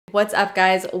What's up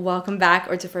guys, welcome back,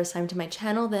 or it's your first time to my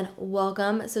channel, then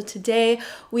welcome. So today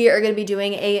we are going to be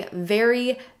doing a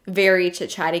very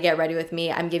chit-chatty get ready with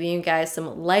me. I'm giving you guys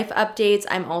some life updates.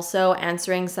 I'm also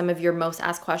answering some of your most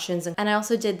asked questions, and I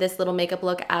also did this little makeup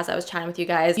look as I was chatting with you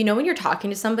guys. You know when you're talking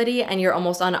to somebody and you're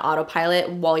almost on autopilot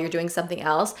while you're doing something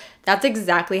else? That's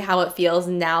exactly how it feels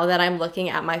now that I'm looking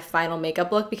at my final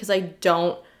makeup look, because I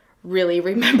don't really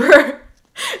remember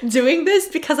doing this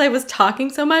because I was talking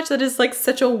so much. That is like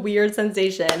such a weird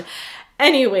sensation.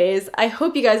 Anyways, I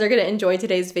hope you guys are gonna enjoy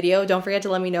today's video. Don't forget to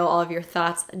let me know all of your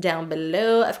thoughts down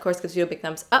below. Of course, give this video a big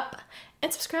thumbs up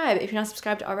and subscribe if you're not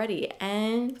subscribed already.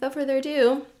 And without further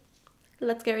ado,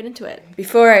 let's get right into it.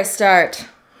 Before I start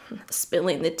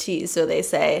spilling the tea, so they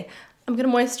say, I'm gonna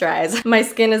moisturize. My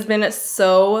skin has been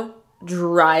so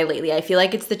dry lately. I feel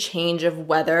like it's the change of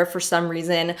weather for some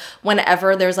reason.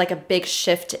 Whenever there's like a big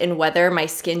shift in weather, my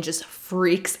skin just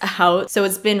freaks out. So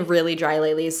it's been really dry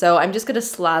lately. So I'm just gonna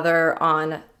slather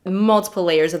on multiple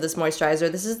layers of this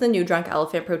moisturizer. This is the new Drunk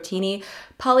Elephant Protini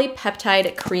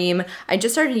Polypeptide Cream. I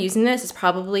just started using this. It's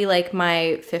probably like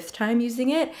my 5th time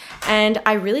using it, and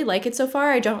I really like it so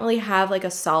far. I don't really have like a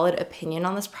solid opinion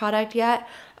on this product yet,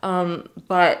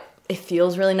 but it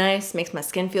feels really nice, makes my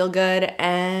skin feel good,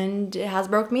 and it has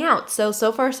broke me out. So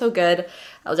far so good.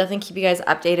 I'll definitely keep you guys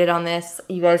updated on this.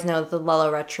 You guys know that the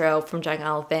Lala Retro from Drunk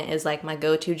Elephant is like my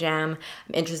go-to jam.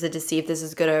 I'm interested to see if this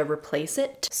is gonna replace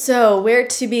it. So where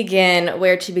to begin?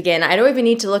 I don't even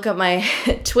need to look up my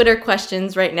Twitter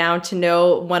questions right now to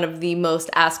know one of the most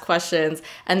asked questions,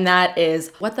 and that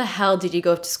is, what the hell did you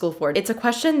go to school for? It's a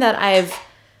question that I've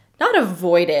not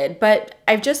avoided, but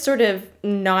I've just sort of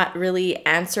not really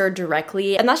answered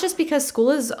directly. And that's just because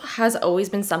school has always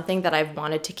been something that I've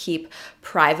wanted to keep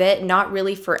private, not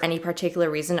really for any particular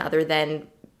reason other than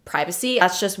privacy.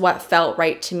 That's just what felt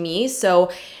right to me.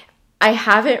 So I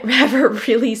haven't ever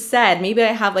really said, maybe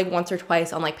I have like once or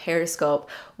twice on like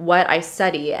Periscope, what I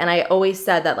study. And I always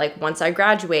said that like once I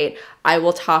graduate, I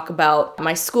will talk about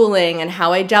my schooling and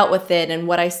how I dealt with it and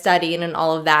what I studied and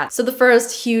all of that. So the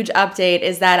first huge update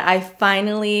is that I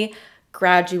finally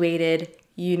graduated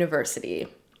university.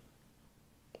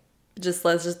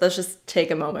 Let's just take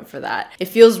a moment for that. It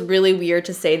feels really weird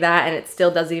to say that, and it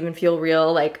still doesn't even feel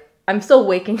real. Like, I'm still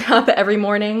waking up every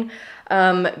morning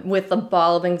with a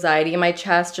ball of anxiety in my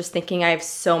chest, just thinking I have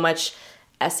so much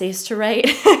essays to write,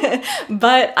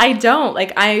 but I don't.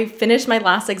 Like, I finished my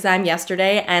last exam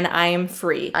yesterday and I am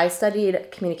free. I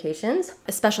studied communications,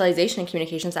 a specialization in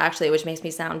communications actually, which makes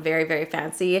me sound very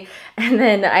fancy. And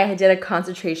then I did a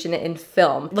concentration in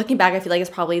film. Looking back, I feel like it's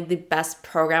probably the best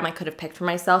program I could have picked for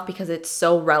myself because it's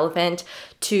so relevant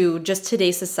to just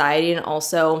today's society and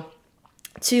also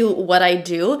to what I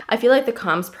do. I feel like the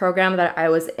comms program that I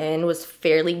was in was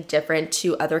fairly different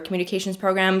to other communications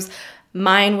programs.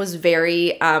 Mine was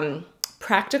very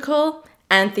practical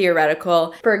and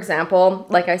theoretical. For example,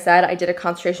 like I said, I did a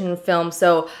concentration in film,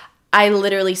 so I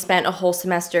literally spent a whole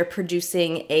semester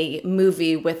producing a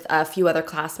movie with a few other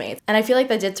classmates. And I feel like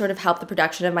that did sort of help the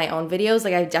production of my own videos.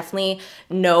 Like, I definitely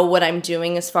know what I'm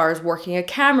doing as far as working a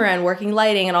camera and working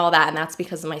lighting and all that, and that's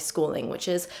because of my schooling, which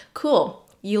is cool.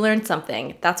 You learned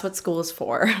something. That's what school is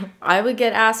for. I would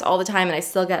get asked all the time, and I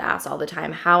still get asked all the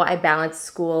time, how I balance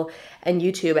school and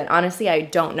YouTube. And honestly, I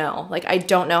don't know. Like, I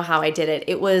don't know how I did it.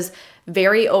 It was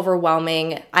very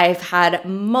overwhelming. I've had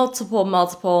multiple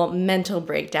mental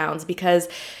breakdowns because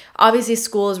obviously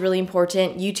school is really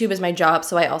important. YouTube is my job,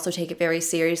 so I also take it very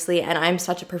seriously. And I'm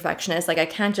such a perfectionist. Like, I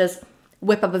can't just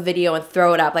whip up a video and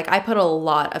throw it up. Like, I put a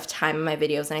lot of time in my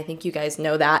videos, and I think you guys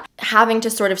know that. Having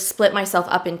to sort of split myself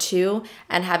up in two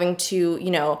and having to, you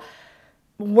know,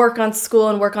 work on school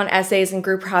and work on essays and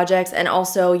group projects and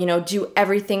also, you know, do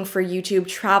everything for YouTube,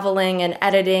 traveling and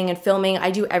editing and filming. I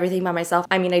do everything by myself.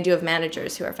 I mean, I do have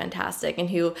managers who are fantastic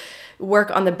and who work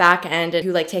on the back end and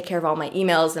who like take care of all my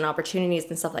emails and opportunities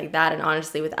and stuff like that. And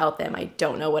honestly, without them, I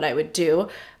don't know what I would do.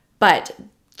 But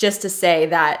just to say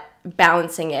that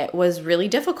balancing it was really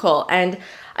difficult. And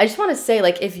I just want to say,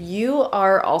 like, if you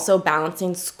are also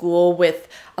balancing school with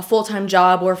a full-time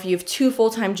job, or if you have 2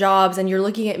 full-time jobs and you're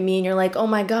looking at me and you're like, oh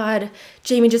my God,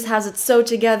 Jamie just has it so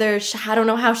together, I don't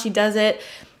know how she does it,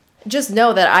 just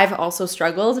know that I've also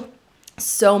struggled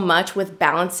so much with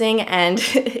balancing, and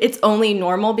it's only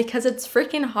normal because it's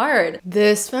freaking hard.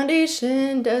 This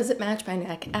foundation doesn't match my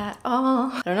neck at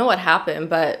all. I don't know what happened,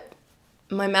 but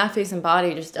my matte face and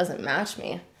body just doesn't match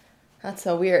me. That's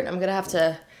so weird. I'm gonna have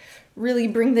to really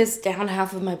bring this down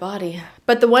half of my body.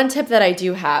 But the one tip that I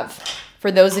do have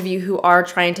for those of you who are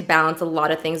trying to balance a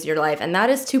lot of things in your life, and that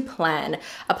is to plan.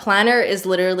 A planner is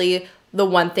literally the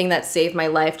one thing that saved my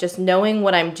life. Just knowing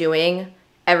what I'm doing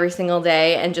every single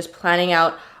day and just planning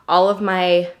out all of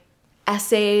my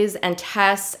essays and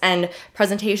tests and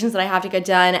presentations that I have to get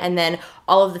done, and then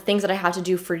all of the things that I have to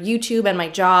do for YouTube and my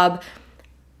job.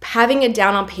 Having it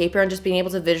down on paper and just being able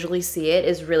to visually see it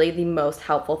is really the most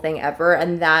helpful thing ever,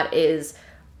 and that is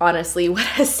honestly what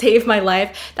has saved my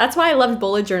life. That's why I loved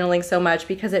bullet journaling so much,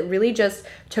 because it really just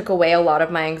took away a lot of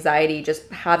my anxiety. Just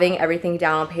having everything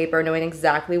down on paper, knowing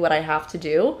exactly what I have to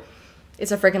do,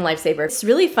 it's a freaking lifesaver. It's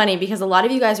really funny because a lot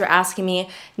of you guys are asking me,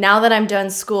 now that I'm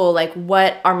done school, like,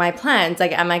 what are my plans?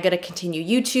 Like, am I gonna continue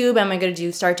YouTube? Am I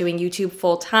gonna start doing YouTube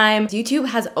full time? YouTube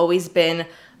has always been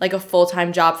like a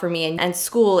full-time job for me, and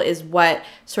school is what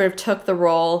sort of took the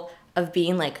role of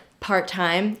being like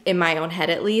part-time in my own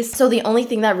head, at least. So the only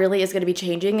thing that really is going to be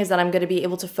changing is that I'm going to be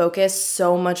able to focus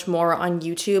so much more on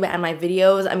YouTube and my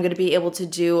videos. I'm going to be able to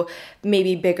do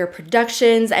maybe bigger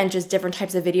productions and just different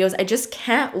types of videos. I just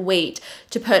can't wait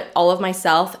to put all of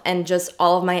myself and just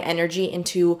all of my energy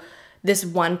into this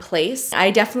one place. I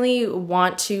definitely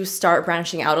want to start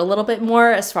branching out a little bit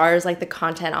more as far as like the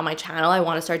content on my channel. I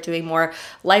want to start doing more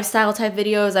lifestyle type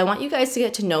videos. I want you guys to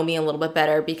get to know me a little bit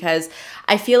better, because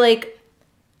I feel like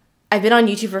I've been on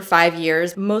YouTube for 5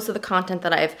 years. Most of the content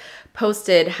that I've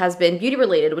posted has been beauty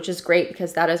related, which is great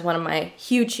because that is one of my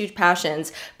huge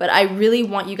passions. But I really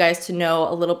want you guys to know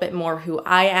a little bit more who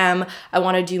I am. I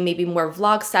want to do maybe more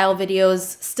vlog style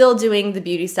videos, still doing the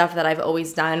beauty stuff that I've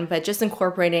always done, but just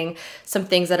incorporating some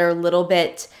things that are a little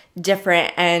bit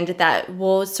different and that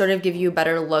will sort of give you a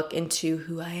better look into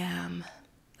who I am.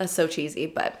 That's so cheesy,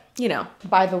 but you know.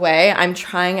 By the way, I'm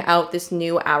trying out this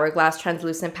new Hourglass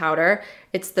translucent powder.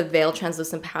 It's the Veil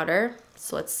translucent powder.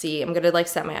 So let's see, I'm gonna like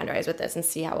set my under eyes with this and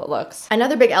see how it looks.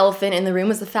 Another big elephant in the room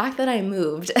was the fact that I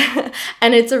moved.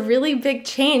 And it's a really big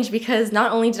change because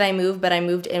not only did I move, but I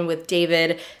moved in with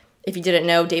David. If you didn't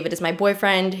know, David is my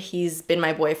boyfriend. He's been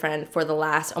my boyfriend for the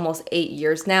last almost 8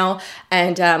 years now.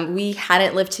 And we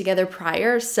hadn't lived together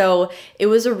prior. So it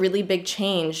was a really big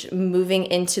change moving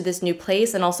into this new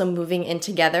place and also moving in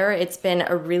together. It's been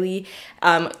a really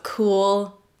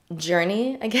cool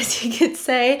journey, I guess you could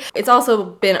say. It's also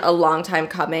been a long time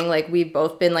coming. Like, we've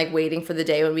both been like waiting for the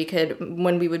day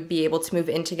when we would be able to move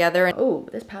in together. Oh,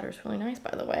 this powder is really nice,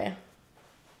 by the way.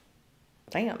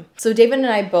 Damn. So David and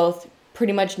I both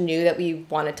pretty much knew that we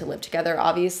wanted to live together,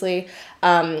 obviously.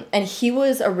 And he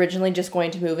was originally just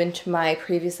going to move into my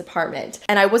previous apartment.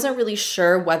 And I wasn't really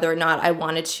sure whether or not I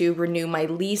wanted to renew my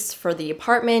lease for the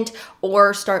apartment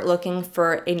or start looking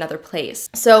for another place.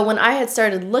 So when I had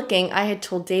started looking, I had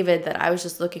told David that I was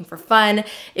just looking for fun.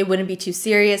 It wouldn't be too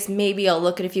serious. Maybe I'll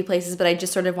look at a few places, but I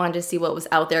just sort of wanted to see what was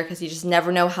out there because you just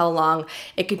never know how long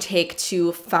it could take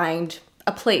to find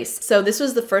a place. So this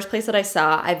was the first place that I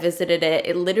saw. I visited it.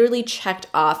 It literally checked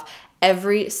off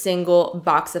every single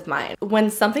box of mine.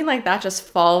 When something like that just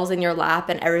falls in your lap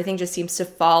and everything just seems to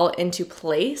fall into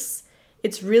place,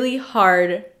 it's really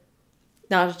hard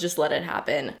not to just let it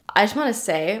happen. I just want to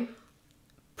say,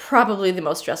 probably the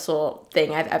most stressful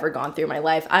thing I've ever gone through in my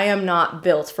life. I am not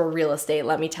built for real estate,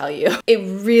 let me tell you. It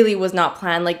really was not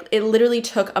planned. Like, it literally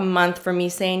took a month for me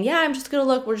saying, yeah, I'm just gonna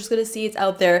look, we're just gonna see it's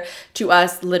out there, to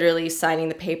us literally signing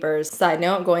the papers. Side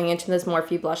note, going into this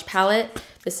Morphe blush palette,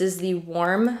 this is the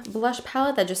warm blush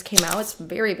palette that just came out. It's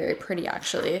very pretty,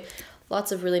 actually.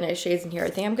 Lots of really nice shades in here. I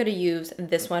think I'm gonna use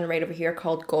this one right over here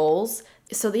called Goals.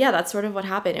 So yeah, that's sort of what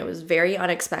happened. It was very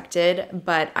unexpected,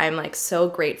 but I'm like so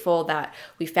grateful that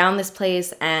we found this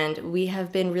place and we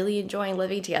have been really enjoying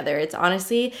living together. It's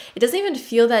honestly, it doesn't even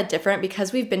feel that different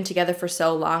because we've been together for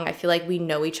so long. I feel like we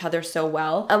know each other so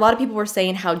well. A lot of people were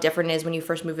saying how different it is when you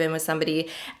first move in with somebody,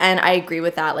 and I agree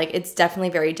with that. Like, it's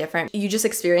definitely very different. You just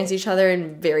experience each other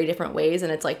in very different ways,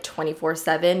 and it's like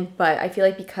 24/7, but I feel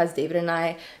like because David and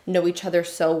I know each other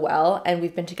so well and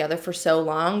we've been together for so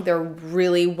long, there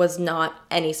really was not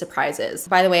any surprises.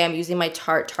 By the way, I'm using my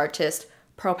Tartist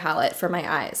Pro palette for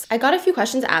my eyes. I got a few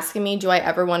questions asking me, do I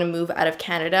ever want to move out of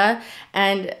Canada?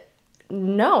 And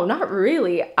no, not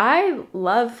really. I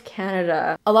love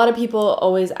Canada. A lot of people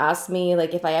always ask me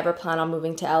like if I ever plan on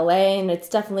moving to LA, and it's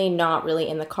definitely not really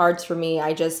in the cards for me.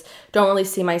 I just don't really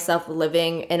see myself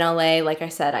living in LA. Like I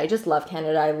said, I just love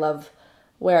Canada. I love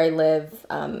where I live.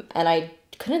 And I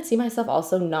couldn't see myself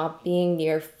also not being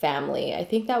near family. I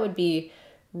think that would be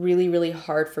really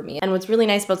hard for me. And what's really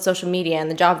nice about social media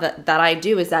and the job that I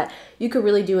do is that you could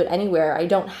really do it anywhere. I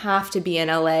don't have to be in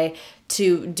LA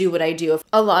to do what I do.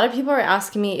 A lot of people are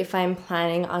asking me if I'm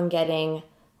planning on getting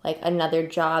like another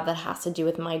job that has to do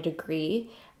with my degree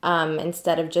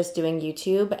instead of just doing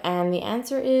YouTube. And the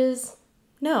answer is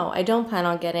No, I don't plan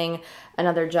on getting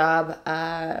another job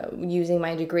using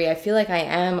my degree. I feel like I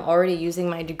am already using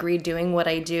my degree doing what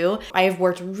I do. I have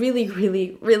worked really,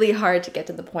 really, really hard to get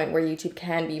to the point where YouTube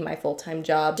can be my full-time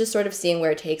job, just sort of seeing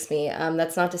where it takes me.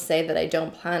 That's not to say that I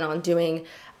don't plan on doing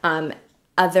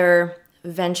other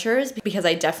ventures, because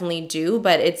I definitely do,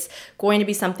 but it's going to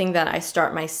be something that I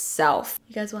start myself.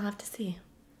 You guys will have to see.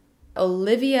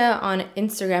 Olivia on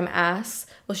Instagram asks,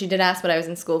 well, she did ask what I was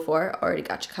in school for, already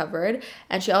got you covered.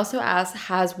 And she also asks,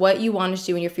 has what you wanted to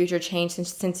do in your future changed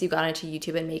since you got into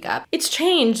YouTube and makeup? It's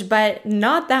changed, but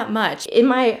not that much. In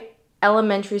my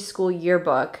elementary school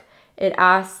yearbook, it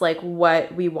asks like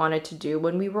what we wanted to do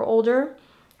when we were older.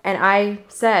 And I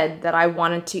said that I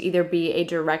wanted to either be a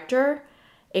director,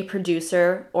 a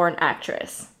producer, or an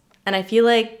actress. And I feel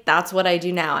like that's what I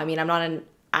do now. I mean, I'm not an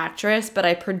actress, but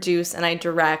I produce and I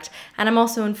direct, and I'm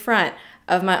also in front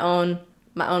of my own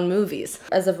movies.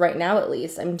 As of right now, at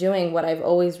least, I'm doing what I've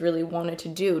always really wanted to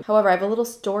do. However, I have a little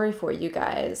story for you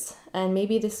guys, and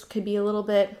maybe this could be a little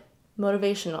bit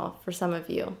motivational for some of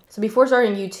you. So before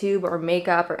starting YouTube or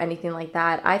makeup or anything like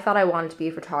that, I thought I wanted to be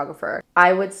a photographer.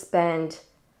 I would spend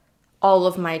all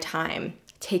of my time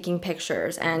taking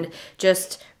pictures and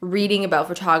just reading about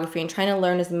photography and trying to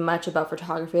learn as much about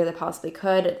photography as I possibly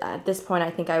could. At this point, I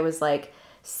think I was like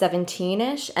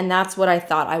 17-ish, and that's what I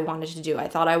thought I wanted to do. I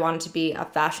thought I wanted to be a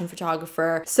fashion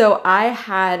photographer. So I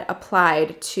had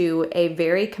applied to a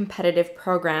very competitive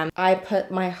program. I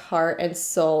put my heart and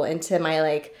soul into my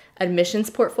like admissions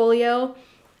portfolio,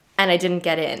 and I didn't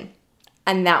get in.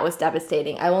 And that was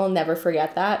devastating. I will never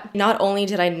forget that. Not only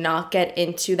did I not get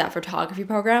into that photography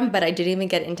program, but I didn't even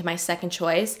get into my second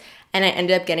choice, and I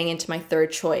ended up getting into my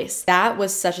third choice. That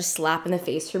was such a slap in the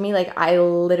face for me. Like, I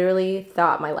literally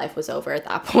thought my life was over at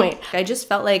that point. I just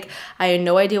felt like I had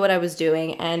no idea what I was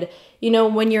doing. And you know,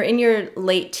 when you're in your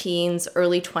late teens,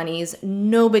 early 20s,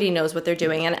 nobody knows what they're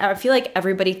doing. And I feel like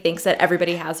everybody thinks that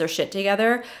everybody has their shit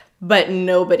together, but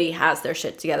nobody has their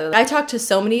shit together. I talked to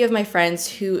so many of my friends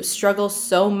who struggle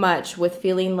so much with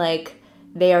feeling like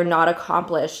they are not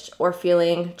accomplished or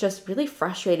feeling just really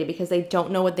frustrated because they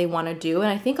don't know what they want to do. And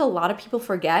I think a lot of people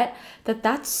forget that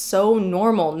that's so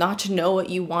normal not to know what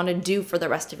you want to do for the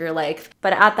rest of your life.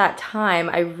 But at that time,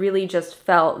 I really just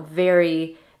felt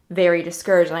very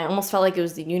discouraged, and I almost felt like it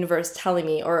was the universe telling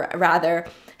me, or rather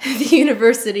the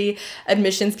university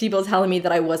admissions people telling me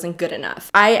that I wasn't good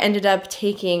enough. I ended up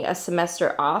taking a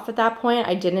semester off at that point.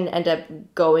 I didn't end up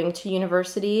going to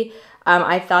university.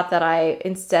 I thought that I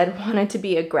instead wanted to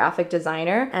be a graphic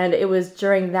designer, and it was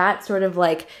during that sort of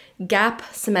like gap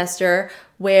semester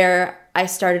where I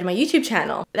started my YouTube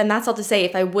channel. And that's all to say,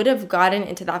 if I would have gotten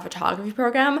into that photography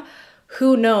program,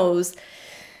 who knows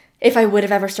if I would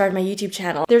have ever started my YouTube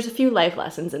channel. There's a few life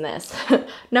lessons in this.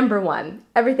 Number one,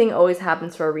 everything always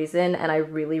happens for a reason, and I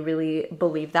really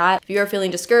believe that. If you are feeling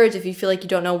discouraged, if you feel like you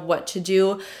don't know what to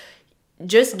do,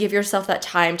 just give yourself that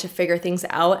time to figure things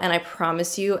out, and I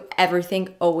promise you,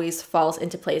 everything always falls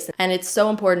into place. And it's so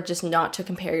important just not to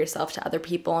compare yourself to other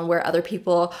people and where other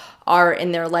people are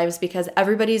in their lives, because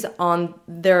everybody's on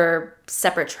their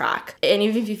separate track. And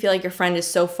even if you feel like your friend is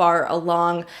so far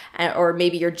along, or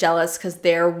maybe you're jealous because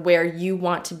they're where you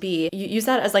want to be, you use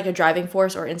that as like a driving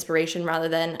force or inspiration rather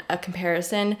than a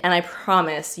comparison, and I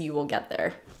promise you will get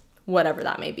there, whatever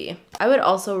that may be. I would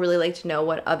also really like to know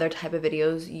what other type of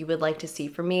videos you would like to see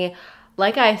from me.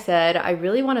 Like I said, I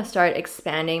really want to start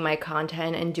expanding my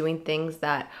content and doing things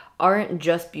that aren't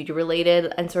just beauty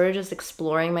related, and sort of just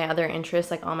exploring my other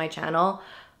interests like on my channel.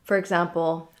 For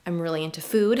example, I'm really into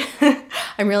food.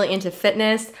 I'm really into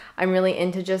fitness. I'm really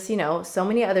into just, you know, so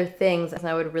many other things. And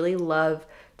I would really love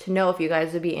to know if you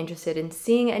guys would be interested in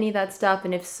seeing any of that stuff,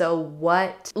 and if so,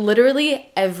 what.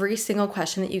 Literally every single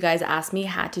question that you guys asked me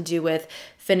had to do with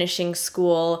finishing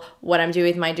school, what I'm doing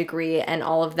with my degree, and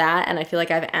all of that, and I feel like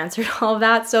I've answered all of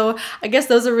that. So I guess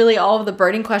those are really all of the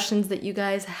burning questions that you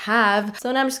guys have.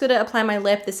 So now I'm just gonna apply my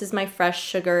lip. This is my Fresh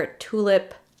Sugar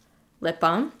Tulip lip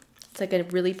balm. It's like a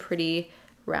really pretty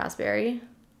raspberry.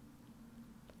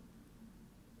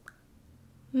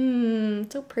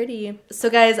 So pretty. So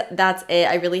guys, that's it.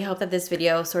 I really hope that this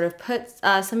video sort of puts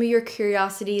some of your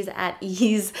curiosities at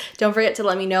ease. Don't forget to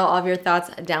let me know all of your thoughts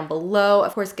down below.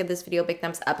 Of course, give this video a big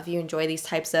thumbs up if you enjoy these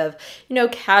types of, you know,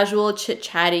 casual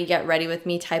chit-chatty, get ready with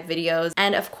me type videos.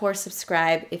 And of course,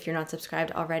 subscribe if you're not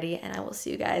subscribed already, and I will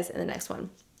see you guys in the next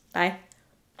one. Bye.